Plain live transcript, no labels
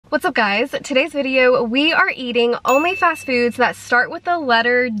What's up guys? Today's video, we are eating only fast foods that start with the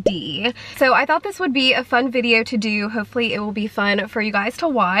letter D. So I thought this would be a fun video to do. Hopefully it will be fun for you guys to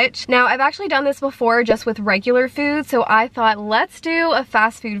watch. Now I've actually done this before just with regular food, so I thought let's do a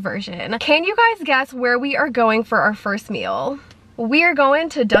fast food version. Can you guys guess where we are going for our first meal? We are going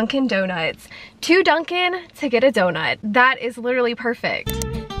to Dunkin' Donuts. To Dunkin' to get a donut. That is literally perfect.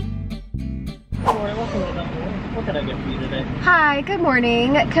 What can I get for you today? Hi, good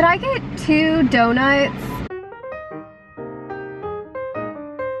morning. Could I get 2 donuts?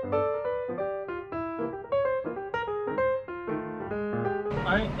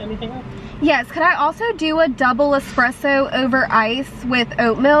 Alright, anything else? Yes, could I also do a double espresso over ice with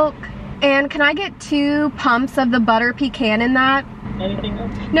oat milk? And can I get 2 pumps of the butter pecan in that? Anything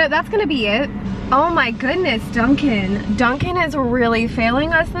else? No, that's gonna be it. Oh my goodness, Dunkin'. Dunkin' is really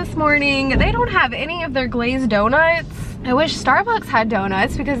failing us this morning. They don't have any of their glazed donuts. I wish Starbucks had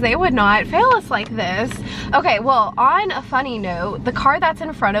donuts because they would not fail us like this. Okay, well, on a funny note, the car that's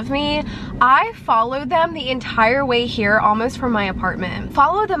in front of me, I followed them the entire way here, almost from my apartment.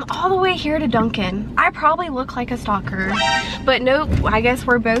 Followed them all the way here to Dunkin'. I probably look like a stalker, but nope, I guess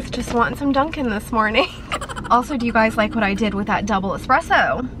we're both just wanting some Dunkin' this morning. Also, do you guys like what I did with that double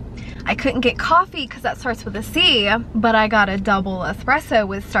espresso? I couldn't get coffee because that starts with a C, but I got a double espresso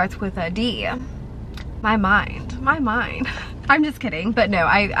which starts with a D. My mind. I'm just kidding, but no,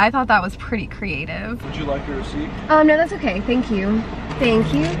 I thought that was pretty creative. Would you like your receipt? No, that's okay, thank you.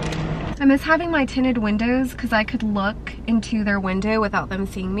 Thank you. I miss having my tinted windows because I could look into their window without them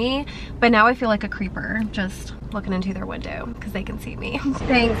seeing me, but now I feel like a creeper just looking into their window because they can see me.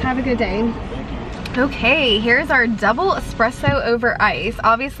 Thanks, have a good day. Thank you. Okay, here's our double espresso over ice.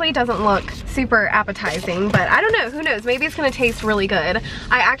 Obviously it doesn't look super appetizing, but I don't know, who knows, maybe it's gonna taste really good.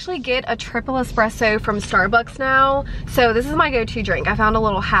 I actually get a triple espresso from Starbucks now, so this is my go-to drink. I found a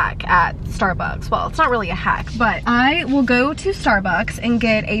little hack at Starbucks. Well, it's not really a hack, but I will go to Starbucks and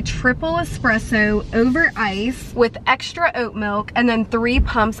get a triple espresso over ice with extra oat milk and then 3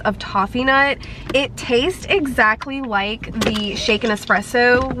 pumps of toffee nut. It tastes exactly like the shaken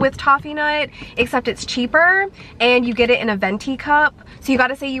espresso with toffee nut, except it's cheaper and you get it in a venti cup. So you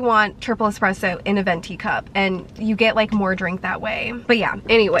gotta say you want triple espresso in a venti cup and you get like more drink that way. But yeah,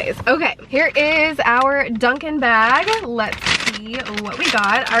 anyways, okay, here is our Dunkin' bag. Let's see what we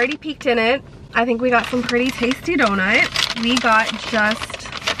got. I already peeked in it. I think we got some pretty tasty donuts. We got just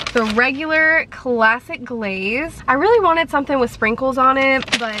the regular classic glaze. I really wanted something with sprinkles on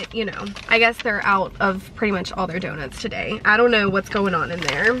it, but you know, I guess they're out of pretty much all their donuts today. I don't know what's going on in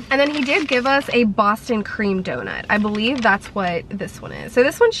there. And then he did give us a Boston cream donut. I believe that's what this one is. So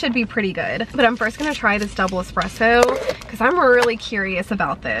this one should be pretty good, but I'm first gonna try this double espresso because I'm really curious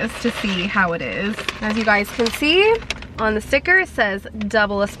about this to see how it is. As you guys can see on the sticker, it says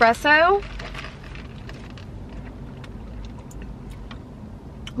double espresso.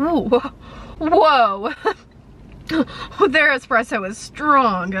 Ooh, whoa. Their espresso is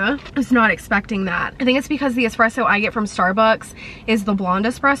strong. I was not expecting that. I think it's because the espresso I get from Starbucks is the blonde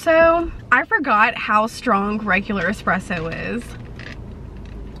espresso. I forgot how strong regular espresso is.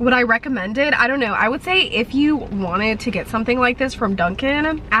 Would I recommend it? I don't know. I would say if you wanted to get something like this from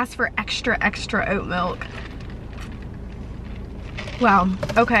Dunkin', ask for extra oat milk. Wow,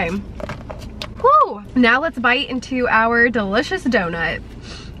 okay. Woo! Now let's bite into our delicious donut.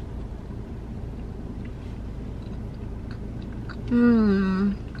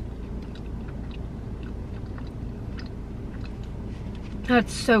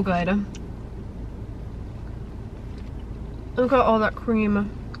 That's so good. Look at all that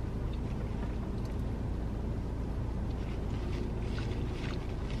cream.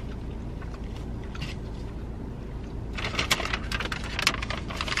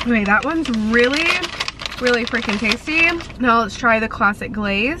 Okay, that one's really freaking tasty. Now let's try the classic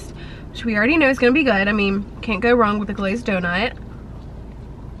glazed, which we already know is gonna be good. I mean, can't go wrong with a glazed donut.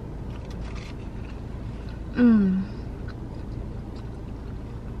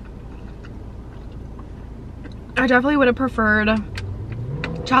 I definitely would have preferred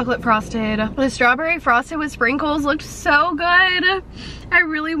chocolate frosted. The strawberry frosted with sprinkles looked so good. I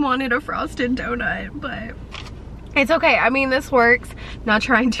really wanted a frosted donut, but it's okay. I mean, this works. Not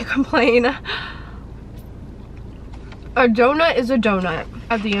trying to complain. A donut is a donut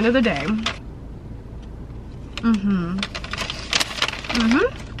at the end of the day.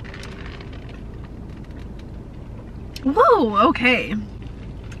 Whoa, okay.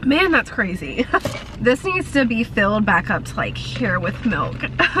 Man, that's crazy. This needs to be filled back up to like here with milk.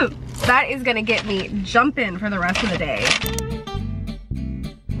 That is gonna get me jumping for the rest of the day.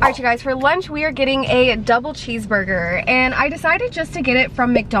 Alright you guys, for lunch we are getting a double cheeseburger, and I decided just to get it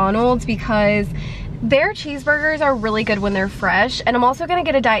from McDonald's because their cheeseburgers are really good when they're fresh, and I'm also gonna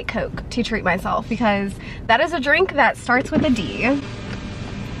get a Diet Coke to treat myself because that is a drink that starts with a D.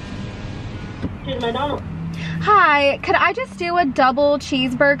 Here's McDonald's. Hi, could I just do a double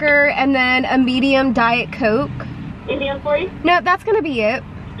cheeseburger and then a medium Diet Coke? Anything else for you? No, that's gonna be it.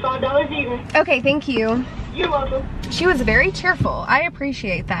 $5 even. Okay, thank you. You're welcome. She was very cheerful. I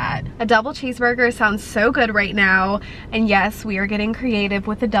appreciate that. A double cheeseburger sounds so good right now. And yes, we are getting creative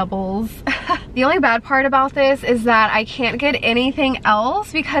with the doubles. The only bad part about this is that I can't get anything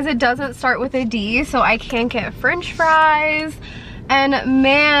else because it doesn't start with a D, so I can't get French fries. And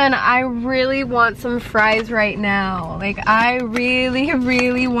man, I really want some fries right now. Like, I really,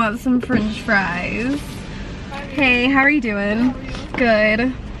 really want some French fries. Hey, how are you doing?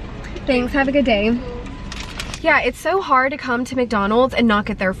 Good. Thanks, have a good day. Yeah, it's so hard to come to McDonald's and not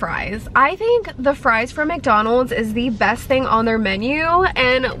get their fries. I think the fries from McDonald's is the best thing on their menu,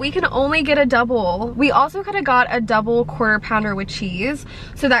 and we can only get a double. We also could have got a double quarter pounder with cheese,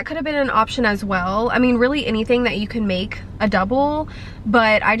 so that could have been an option as well. I mean, really anything that you can make a double,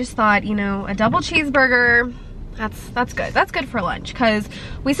 but I just thought, you know, a double cheeseburger, that's good. That's good for lunch, because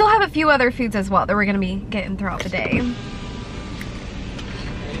we still have a few other foods as well that we're gonna be getting throughout the day.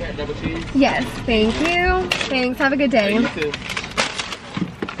 Double cheese? Yes, thank you. Thanks, have a good day. You too.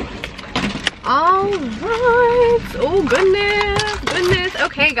 All right. Oh, goodness.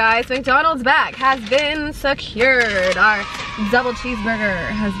 Okay, guys, McDonald's bag has been secured. Our double cheeseburger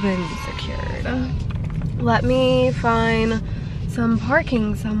has been secured. Let me find some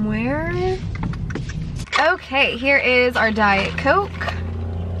parking somewhere. Okay, here is our Diet Coke.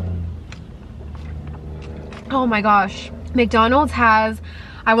 Oh my gosh. McDonald's has,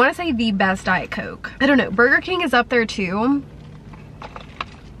 I want to say, the best Diet Coke. I don't know, Burger King is up there too.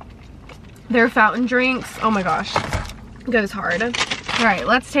 Their fountain drinks, oh my gosh, goes hard. All right,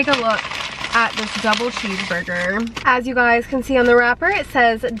 let's take a look at this double cheeseburger. As you guys can see on the wrapper, it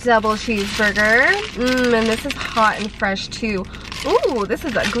says double cheeseburger. And this is hot and fresh too. Ooh, this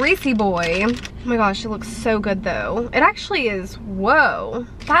is a greasy boy. Oh my gosh, it looks so good though. It actually is, whoa.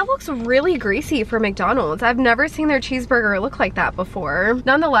 That looks really greasy for McDonald's. I've never seen their cheeseburger look like that before.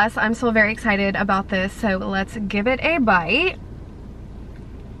 Nonetheless, I'm still very excited about this, so let's give it a bite.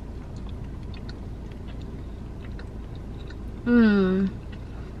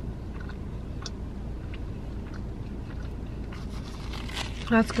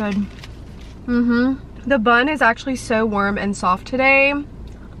 That's good. The bun is actually so warm and soft today. And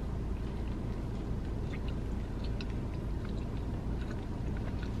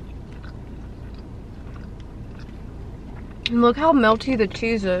look how melty the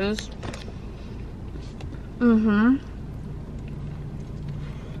cheese is.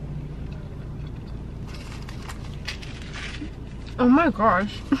 Oh my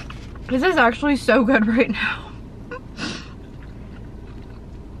gosh. This is actually so good right now.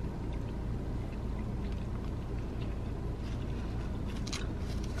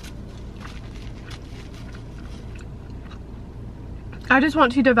 I just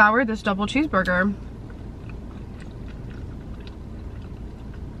want to devour this double cheeseburger.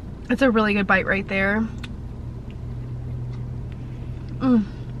 It's a really good bite right there.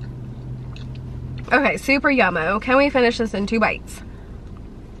 Okay, super yummo. Can we finish this in 2 bites?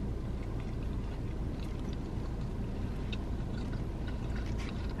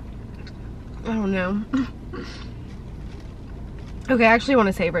 I don't know. Okay, I actually want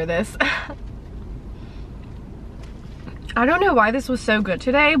to savor this. I don't know why this was so good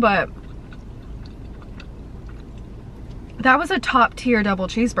today, but that was a top tier double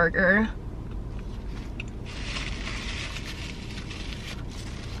cheeseburger.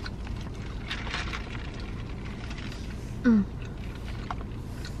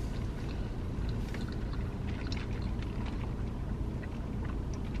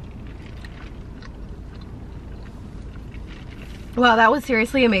 Wow, that was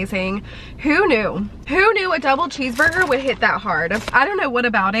seriously amazing. Who knew? Who knew a double cheeseburger would hit that hard? I don't know what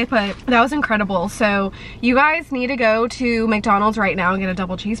about it, but that was incredible. So you guys need to go to McDonald's right now and get a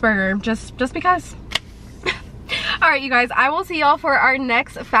double cheeseburger, just because. All right, you guys, I will see y'all for our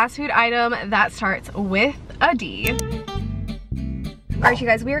next fast food item that starts with a D. All right, you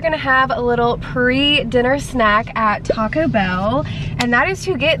guys, we are gonna have a little pre-dinner snack at Taco Bell, and that is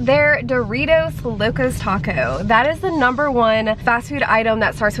to get their Doritos Locos Taco. That is the #1 fast food item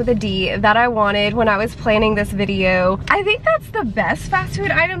that starts with a D that I wanted when I was planning this video. I think that's the best fast food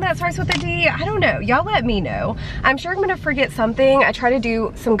item that starts with a D. I don't know, y'all let me know. I'm sure I'm gonna forget something. I try to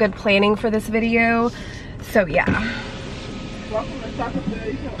do some good planning for this video, so yeah. Welcome. Taco Bell.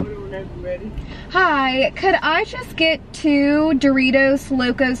 You can order whenever you're ready. Hi, could I just get 2 Doritos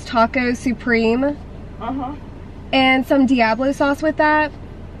Locos Taco Supreme Uh-huh. and some Diablo sauce with that?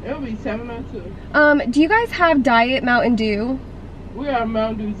 It'll be $7.02. Do you guys have Diet Mountain Dew? We are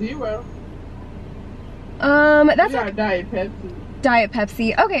Mountain Dew Zero. That's We are Diet Pepsi. Diet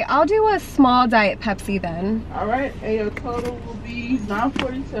Pepsi. Okay, I'll do a small Diet Pepsi then. All right, and your total will be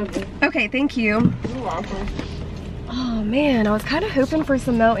 $9.47. Okay, thank you. You're welcome. Oh man, I was kind of hoping for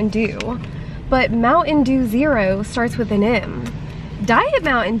some Mountain Dew, but Mountain Dew Zero starts with an M. Diet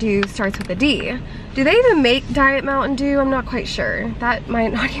Mountain Dew starts with a D. Do they even make Diet Mountain Dew? I'm not quite sure. That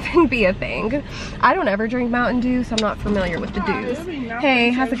might not even be a thing. I don't ever drink Mountain Dew, so I'm not familiar with the dews. Hey,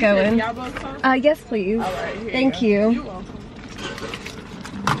 how's it going? Yes, please. All right, thank you. You're welcome.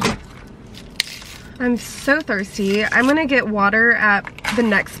 I'm so thirsty. I'm gonna get water at the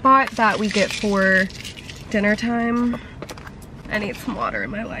next spot that we get for dinner time. I need some water in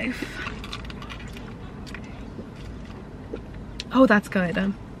my life. Oh, that's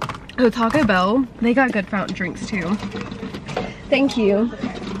good. Oh, Taco Bell, they got good fountain drinks too. Thank you.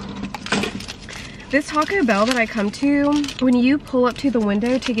 This Taco Bell that I come to, when you pull up to the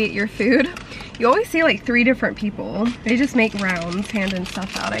window to get your food, you always see like 3 different people. They just make rounds, handing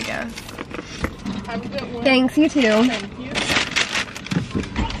stuff out, I guess. Have a good one. Thanks, you too. Thank you.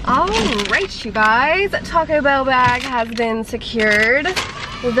 Alright, you guys, Taco Bell bag has been secured.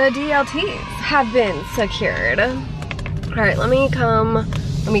 The DLTs have been secured. Alright, let me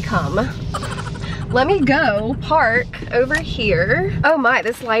go park over here. Oh my,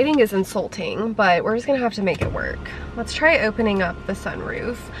 this lighting is insulting, but we're just gonna have to make it work. Let's try opening up the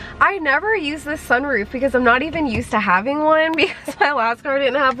sunroof. I never use this sunroof because I'm not even used to having one because my last car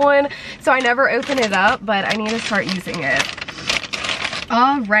didn't have one, so I never open it up, but I need to start using it.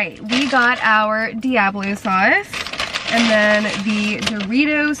 All right, we got our Diablo sauce and then the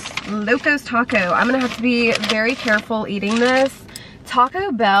Doritos Locos Taco. I'm gonna have to be very careful eating this.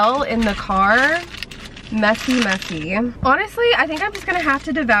 Taco Bell in the car, messy, messy. Honestly, I think I'm just gonna have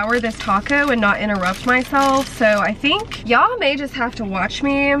to devour this taco and not interrupt myself. So I think y'all may just have to watch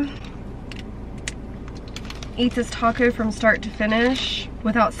me eat this taco from start to finish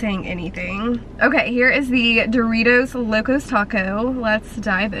without saying anything. Okay, here is the Doritos Locos Taco. Let's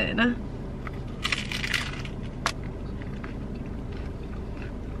dive in.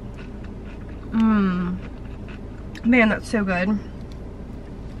 Man, that's so good.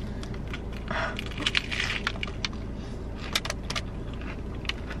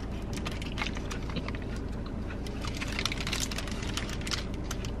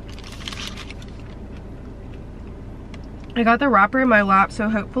 I got the wrapper in my lap, so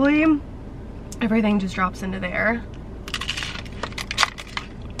hopefully everything just drops into there.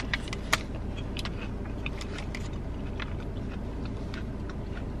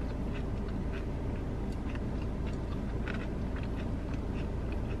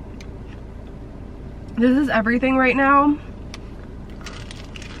 This is everything right now.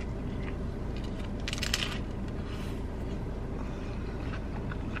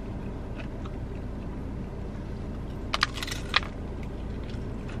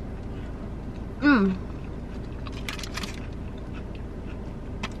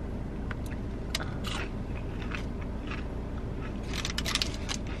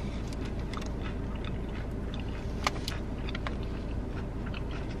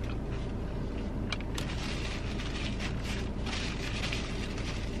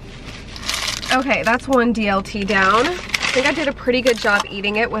 Okay, that's one DLT down. I think I did a pretty good job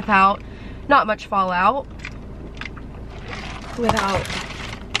eating it without not much fallout.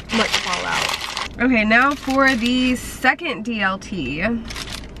 Okay, now for the second DLT.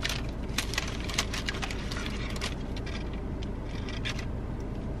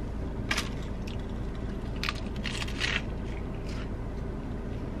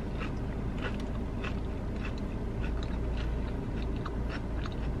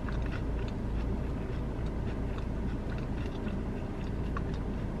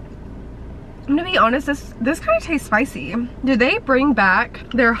 I'm gonna be honest, this kind of tastes spicy. Did they bring back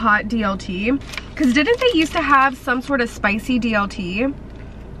their hot DLT? Because didn't they used to have some sort of spicy DLT?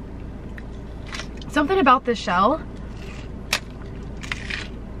 Something about this shell.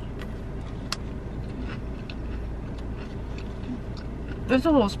 It's a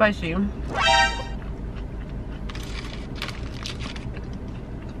little spicy.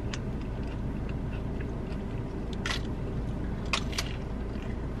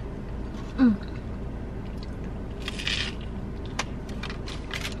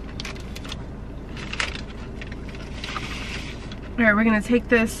 Alright, we're gonna take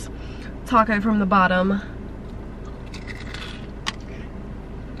this taco from the bottom.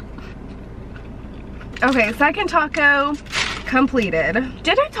 Okay, second taco completed.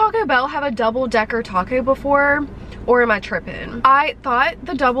 Didn't Taco Bell have a double-decker taco before? Or am I tripping? I thought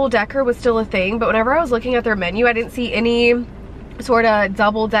the double-decker was still a thing, but whenever I was looking at their menu, I didn't see any sort of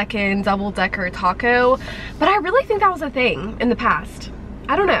double-decker taco. But I really think that was a thing in the past.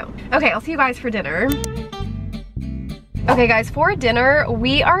 I don't know. Okay, I'll see you guys for dinner. Okay guys, for dinner,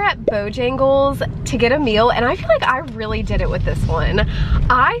 we are at Bojangles to get a meal, and I feel like I really did it with this one.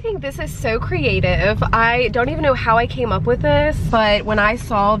 I think this is so creative. I don't even know how I came up with this, but when I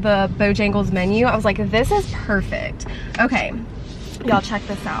saw the Bojangles menu, I was like, this is perfect. Okay, y'all check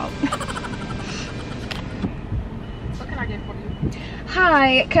this out. What can I get for you?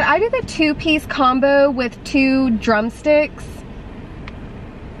 Hi, could I do the 2-piece combo with 2 drumsticks?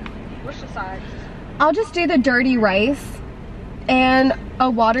 What's the size? I'll just do the dirty rice and a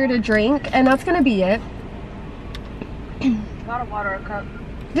water to drink, and that's gonna be it. Not a water, a cup.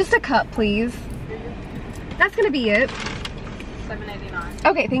 Just a cup, please. That's gonna be it. $7.89.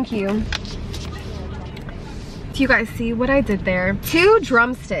 Okay, thank you. Do you guys see what I did there? 2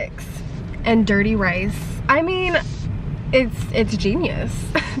 drumsticks and dirty rice. I mean, it's genius.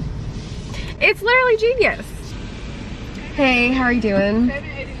 It's literally genius. Hey, how are you doing?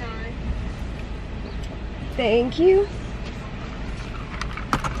 $7.89. Thank you.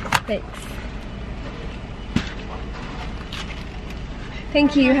 Thanks.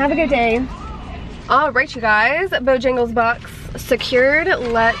 Thank you. Have a good day. All right, you guys. Bojangles box secured.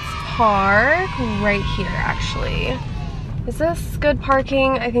 Let's park right here, actually. Is this good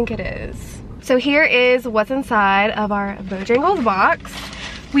parking? I think it is. So here is what's inside of our Bojangles box.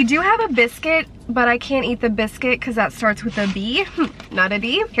 We do have a biscuit, but I can't eat the biscuit because that starts with a B, not a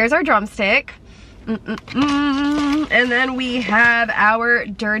D. Here's our drumstick. And then we have our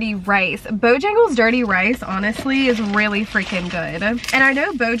dirty rice. Bojangles dirty rice, honestly, is really freaking good. And I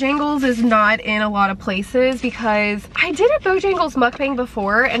know Bojangles is not in a lot of places because I did a Bojangles mukbang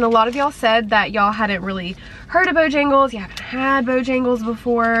before, and a lot of y'all said that y'all hadn't really heard of Bojangles, you haven't had Bojangles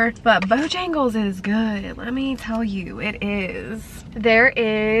before, but Bojangles is good. Let me tell you, it is. There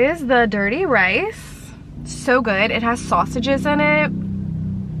is the dirty rice. So good. It has sausages in it.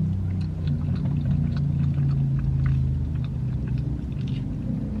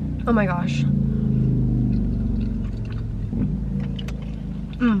 Oh my gosh.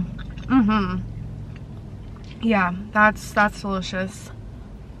 Yeah, that's delicious.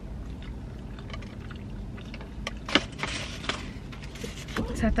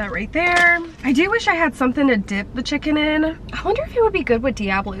 Set that right there. I do wish I had something to dip the chicken in. I wonder if it would be good with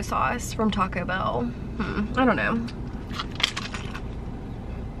Diablo sauce from Taco Bell. I don't know.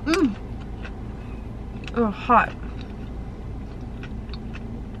 Oh, hot.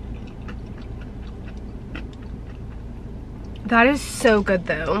 That is so good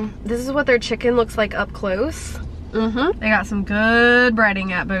though. This is what their chicken looks like up close. They got some good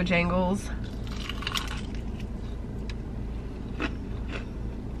breading at Bojangles.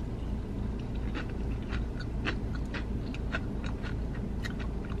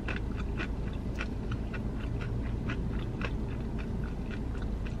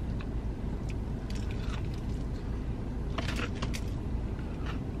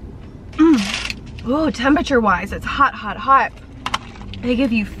 Oh, temperature wise, it's hot, hot, hot. They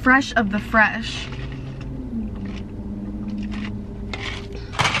give you fresh of the fresh.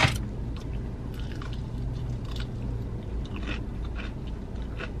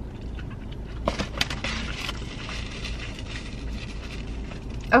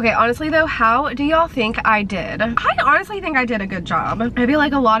 Okay, honestly though, how do y'all think I did? I honestly think I did a good job. I feel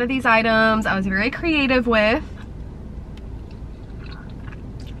like a lot of these items I was very creative with.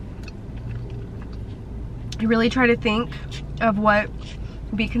 I really try to think of what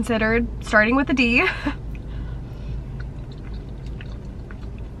would be considered starting with a D.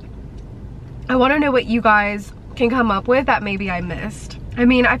 I want to know what you guys can come up with that maybe I missed. I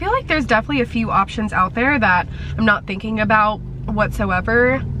mean, I feel like there's definitely a few options out there that I'm not thinking about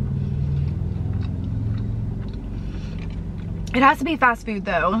whatsoever. It has to be fast food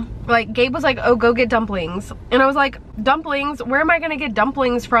though. Like Gabe was like, oh, go get dumplings. And I was like, dumplings? Where am I gonna get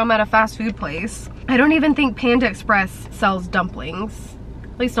dumplings from at a fast food place? I don't even think Panda Express sells dumplings.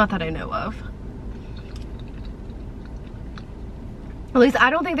 At least not that I know of. At least I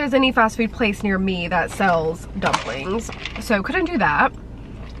don't think there's any fast food place near me that sells dumplings. So couldn't do that.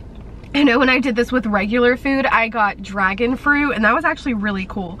 I know when I did this with regular food, I got dragon fruit, and that was actually really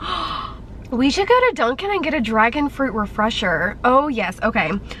cool. We should go to Dunkin' and get a dragon fruit refresher. Oh yes, okay.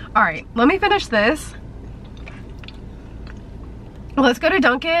 All right, let me finish this. Let's go to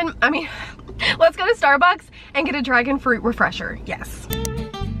Dunkin', let's go to Starbucks and get a dragon fruit refresher, yes.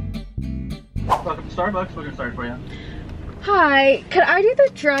 Welcome to Starbucks. What can I start for you? Hi, could I do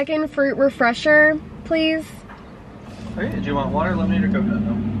the dragon fruit refresher, please? Okay, do you want water, lemonade, or coconut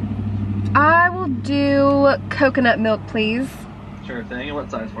milk? I will do coconut milk, please. Sure thing. And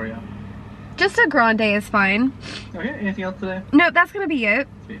what size for you? Just a grande is fine. Okay, anything else today? No, that's gonna be it.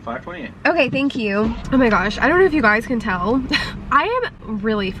 It's be $5.28. Okay, thank you. Oh my gosh, I don't know if you guys can tell. I am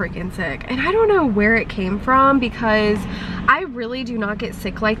really freaking sick, and I don't know where it came from because I really do not get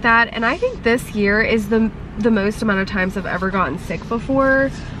sick like that, and I think this year is the most amount of times I've ever gotten sick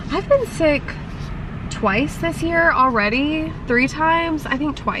before. I've been sick twice this year already, 3 times, I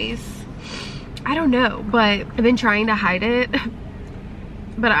think twice. I don't know, but I've been trying to hide it,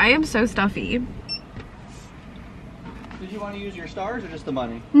 but I am so stuffy. Did you want to use your stars or just the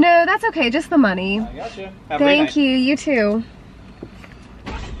money? No, that's okay, just the money. I gotcha. Have a great Thank night. you, you too.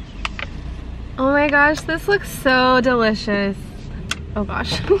 Oh my gosh, this looks so delicious. Oh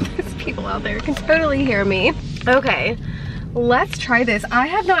gosh, there's people out there can totally hear me. Okay, let's try this. I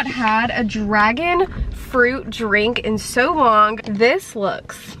have not had a dragon fruit drink in so long. This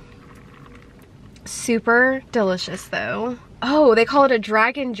looks super delicious though. Oh, they call it a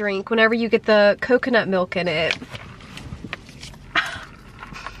dragon drink whenever you get the coconut milk in it.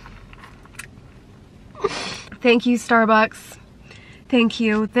 Thank you, Starbucks. Thank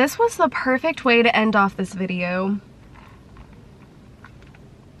you. This was the perfect way to end off this video.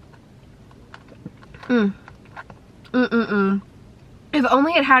 If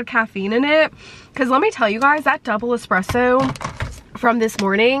only it had caffeine in it, because let me tell you guys, that double espresso from this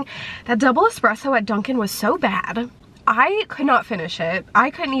morning, that double espresso at Dunkin' was so bad. I could not finish it.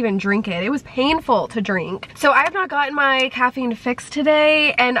 I couldn't even drink it. It was painful to drink. So I have not gotten my caffeine fix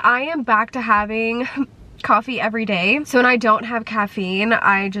today, and I am back to having coffee every day. So when I don't have caffeine,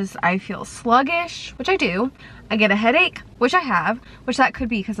 I feel sluggish, which I do. I get a headache, which I have, which that could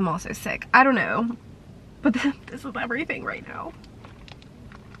be because I'm also sick. I don't know. But this is everything right now.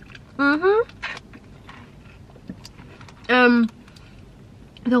 The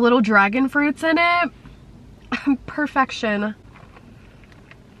little dragon fruits in it. Perfection.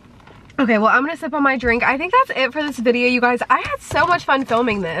 Okay, well, I'm gonna sip on my drink. I think that's it for this video, you guys. I had so much fun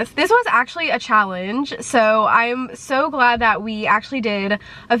filming this. This was actually a challenge, so I'm so glad that we actually did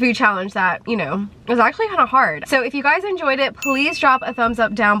a food challenge that, you know, was actually kind of hard. So if you guys enjoyed it, please drop a thumbs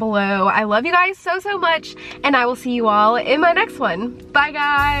up down below. I love you guys so much, and I will see you all in my next one. Bye,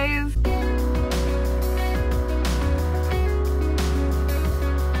 guys.